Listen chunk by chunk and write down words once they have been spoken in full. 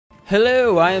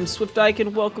Hello, I am SwiftIke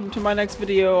and welcome to my next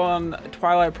video on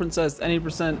Twilight Princess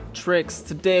Any% tricks.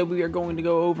 Today we are going to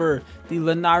go over the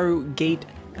Lanayru gate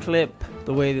clip.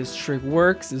 The way this trick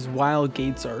works is while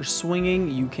gates are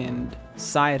swinging, you can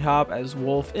side hop as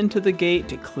Wolf into the gate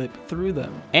to clip through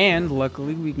them. And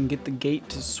luckily we can get the gate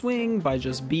to swing by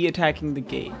just attacking the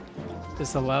gate.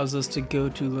 This allows us to go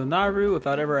to Lanayru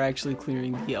without ever actually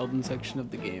clearing the Elden section of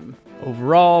the game.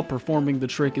 Overall, performing the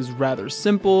trick is rather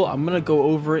simple. I'm going to go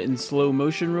over it in slow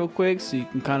motion real quick so you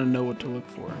can kind of know what to look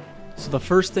for. So the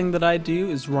first thing that I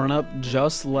do is run up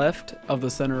just left of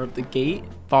the center of the gate,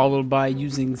 followed by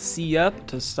using C up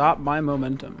to stop my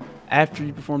momentum. After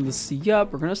you perform the C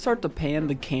up, we're going to start to pan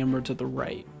the camera to the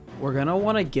right. We're going to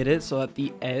want to get it so that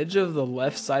the edge of the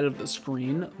left side of the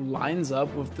screen lines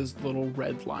up with this little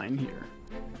red line here.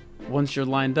 Once you're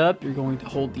lined up, you're going to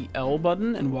hold the L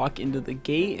button and walk into the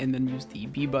gate and then use the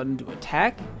B button to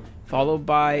attack, followed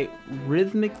by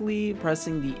rhythmically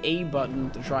pressing the A button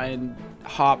to try and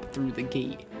hop through the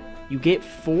gate. You get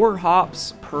 4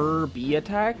 hops per B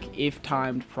attack if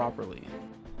timed properly.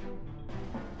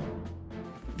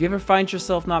 If you ever find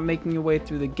yourself not making your way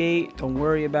through the gate, don't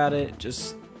worry about it.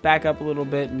 Just back up a little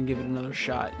bit and give it another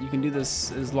shot. You can do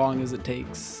this as long as it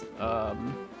takes.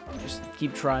 Just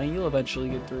keep trying, you'll eventually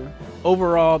get through.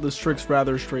 Overall, this trick's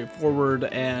rather straightforward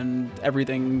and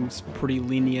everything's pretty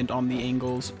lenient on the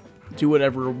angles. Do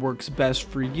whatever works best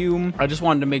for you. I just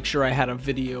wanted to make sure I had a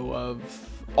video of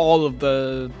all of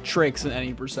the tricks in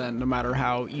Any%, no matter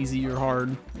how easy or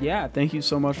hard. Yeah, thank you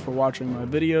so much for watching my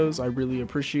videos. I really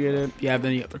appreciate it. If you have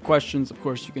any other questions, of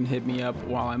course, you can hit me up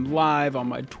while I'm live on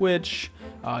my Twitch,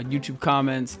 YouTube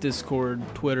comments, Discord,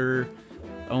 Twitter,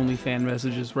 OnlyFans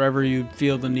messages, wherever you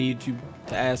feel the need to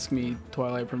ask me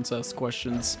Twilight Princess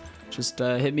questions. Just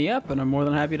hit me up and I'm more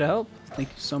than happy to help. Thank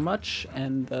you so much,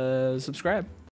 and subscribe.